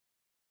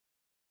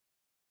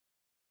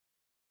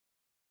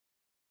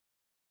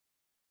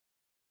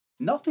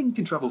Nothing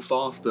can travel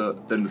faster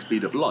than the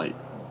speed of light,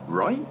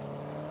 right?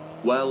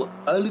 Well,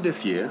 early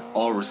this year,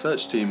 our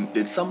research team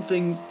did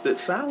something that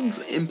sounds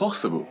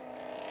impossible.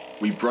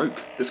 We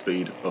broke the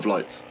speed of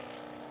light.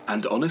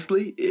 And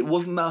honestly, it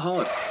wasn't that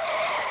hard.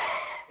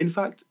 In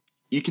fact,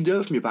 you can do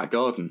it from your back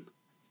garden.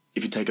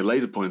 If you take a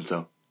laser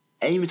pointer,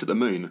 aim it at the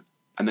moon,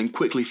 and then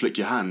quickly flick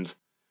your hand,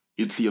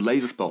 you'd see your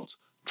laser spot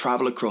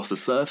travel across the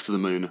surface of the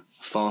moon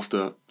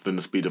faster than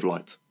the speed of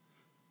light.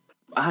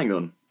 Hang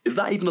on, is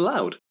that even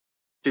allowed?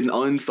 Didn't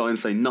Einstein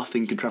say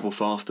nothing can travel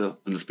faster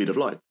than the speed of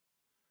light?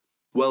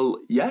 Well,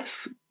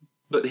 yes,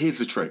 but here's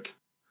the trick.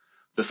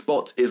 The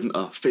spot isn't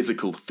a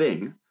physical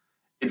thing,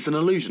 it's an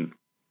illusion.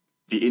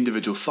 The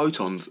individual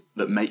photons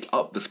that make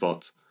up the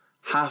spot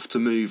have to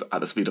move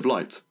at the speed of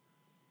light,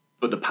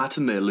 but the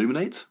pattern they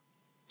illuminate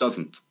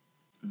doesn't.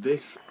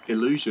 This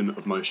illusion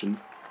of motion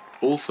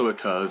also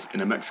occurs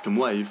in a Mexican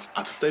wave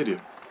at a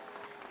stadium.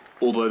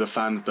 Although the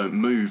fans don't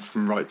move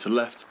from right to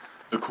left,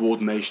 the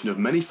coordination of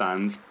many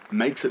fans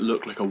makes it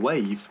look like a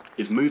wave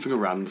is moving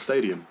around the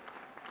stadium.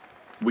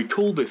 We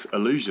call this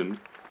illusion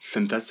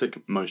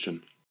synthetic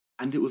motion.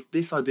 And it was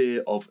this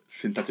idea of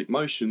synthetic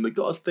motion that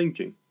got us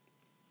thinking.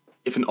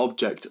 If an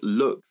object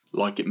looks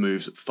like it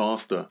moves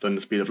faster than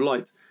the speed of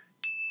light,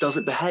 does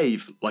it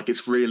behave like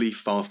it's really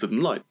faster than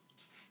light?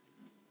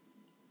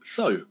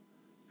 So,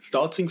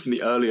 starting from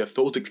the earlier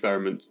thought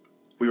experiment,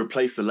 we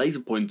replaced the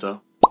laser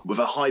pointer with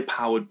a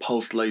high-powered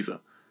pulsed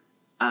laser,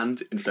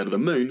 and instead of the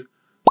moon,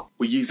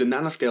 we used a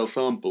nanoscale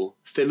sample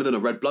thinner than a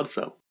red blood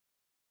cell.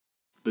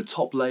 The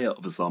top layer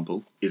of the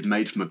sample is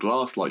made from a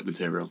glass-like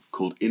material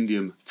called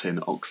indium tin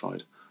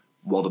oxide,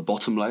 while the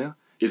bottom layer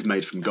is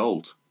made from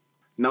gold.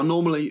 Now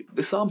normally,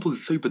 this sample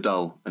is super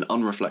dull and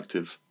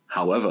unreflective.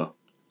 However,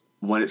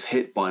 when it's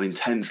hit by an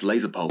intense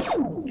laser pulse,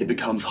 it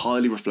becomes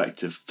highly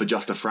reflective for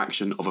just a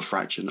fraction of a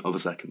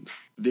second.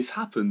 This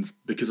happens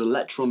because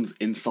electrons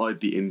inside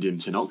the indium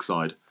tin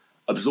oxide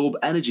absorb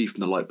energy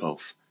from the light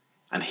pulse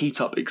and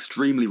heat up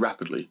extremely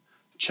rapidly,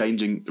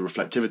 changing the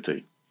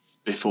reflectivity,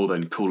 before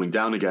then cooling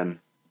down again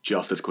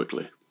just as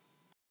quickly.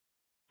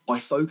 By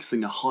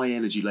focusing a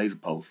high-energy laser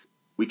pulse,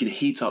 we can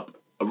heat up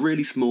a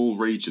really small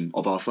region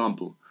of our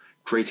sample,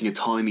 creating a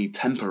tiny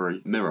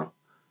temporary mirror,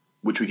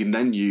 which we can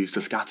then use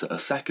to scatter a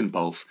second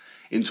pulse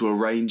into a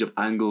range of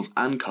angles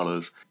and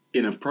colours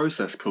in a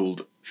process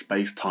called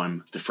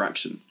space-time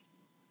diffraction.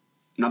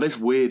 Now this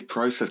weird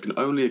process can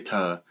only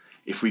occur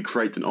if we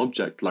create an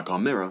object like our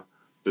mirror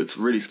that's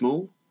really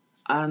small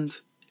and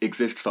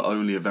exists for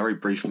only a very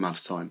brief amount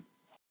of time.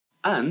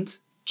 And,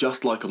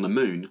 just like on the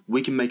moon,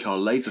 we can make our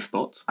laser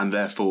spot, and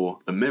therefore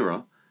the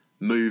mirror,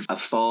 move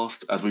as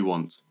fast as we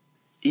want,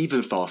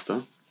 even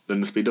faster than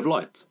the speed of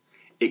light.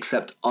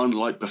 Except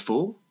unlike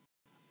before,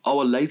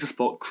 our laser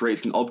spot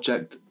creates an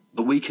object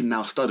that we can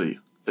now study,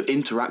 that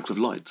interact with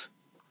light.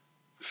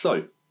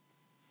 So,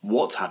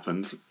 what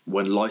happens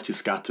when light is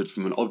scattered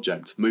from an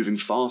object moving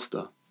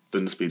faster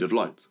than the speed of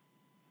light?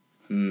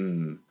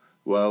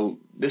 Well,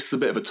 this is a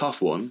bit of a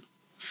tough one,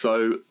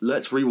 so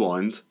let's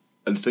rewind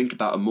and think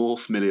about a more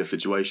familiar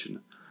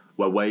situation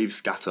where waves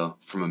scatter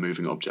from a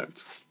moving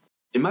object.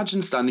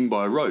 Imagine standing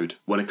by a road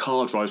when a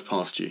car drives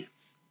past you.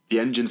 The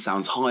engine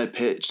sounds higher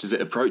pitched as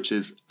it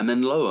approaches and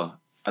then lower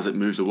as it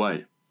moves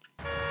away.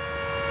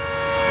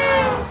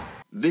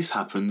 This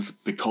happens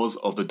because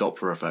of the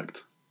Doppler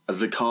effect. As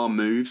the car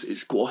moves, it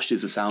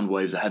squashes the sound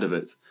waves ahead of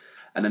it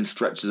and then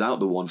stretches out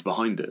the ones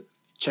behind it,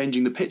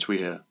 changing the pitch we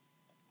hear.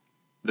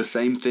 The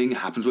same thing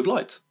happens with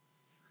light.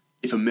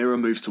 If a mirror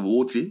moves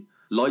towards you,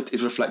 light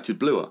is reflected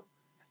bluer,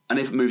 and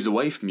if it moves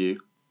away from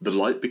you, the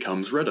light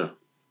becomes redder.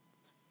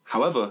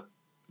 However,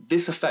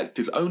 this effect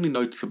is only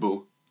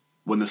noticeable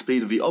when the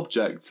speed of the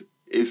object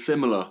is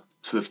similar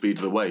to the speed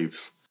of the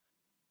waves.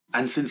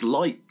 And since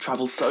light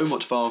travels so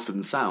much faster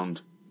than sound,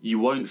 you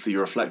won't see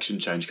your reflection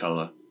change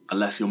colour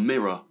unless your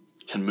mirror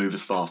can move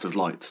as fast as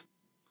light.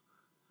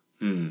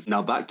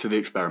 Now back to the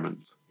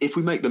experiment. If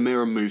we make the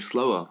mirror move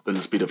slower than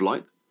the speed of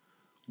light,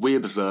 we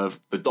observe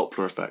the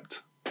Doppler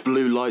effect.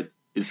 Blue light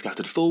is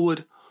scattered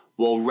forward,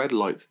 while red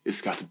light is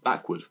scattered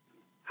backward.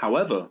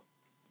 However,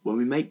 when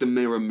we make the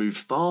mirror move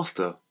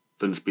faster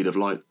than the speed of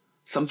light,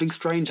 something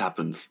strange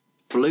happens.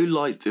 Blue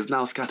light is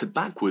now scattered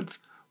backwards,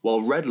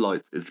 while red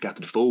light is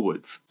scattered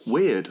forwards.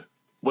 Weird.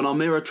 When our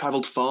mirror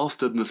travelled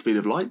faster than the speed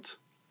of light,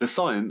 the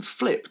science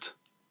flipped.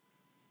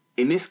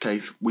 In this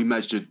case, we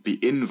measured the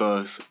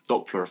inverse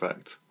Doppler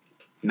effect.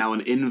 Now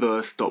an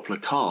inverse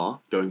Doppler car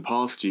going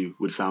past you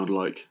would sound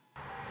like...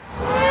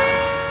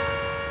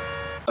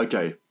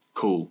 Okay,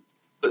 cool.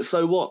 But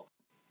so what?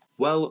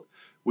 Well,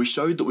 we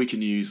showed that we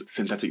can use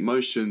synthetic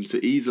motion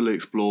to easily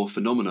explore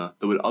phenomena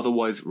that would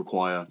otherwise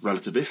require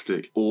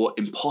relativistic or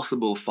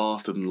impossible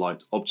faster than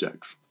light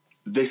objects.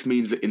 This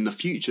means that in the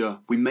future,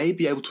 we may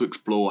be able to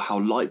explore how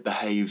light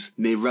behaves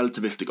near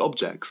relativistic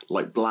objects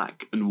like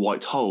black and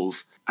white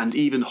holes, and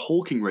even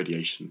Hawking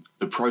radiation,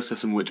 the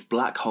process in which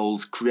black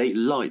holes create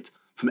light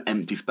from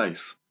empty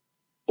space,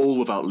 all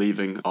without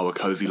leaving our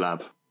cosy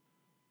lab.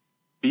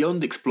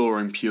 Beyond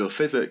exploring pure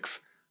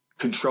physics,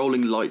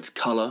 Controlling light's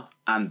colour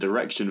and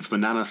direction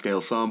from a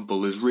nanoscale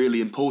sample is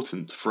really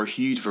important for a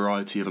huge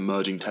variety of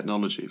emerging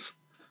technologies.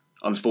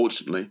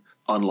 Unfortunately,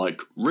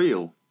 unlike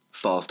real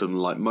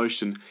faster-than-light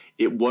motion,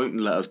 it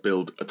won't let us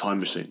build a time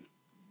machine.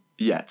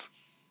 Yet.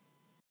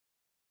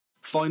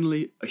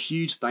 Finally, a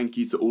huge thank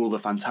you to all the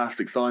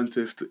fantastic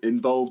scientists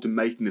involved in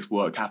making this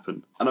work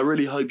happen, and I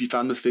really hope you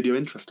found this video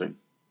interesting.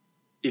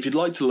 If you'd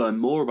like to learn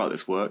more about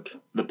this work,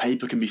 the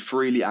paper can be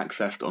freely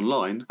accessed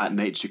online at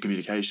Nature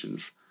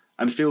Communications,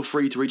 and feel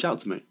free to reach out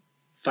to me.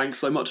 Thanks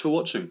so much for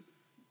watching.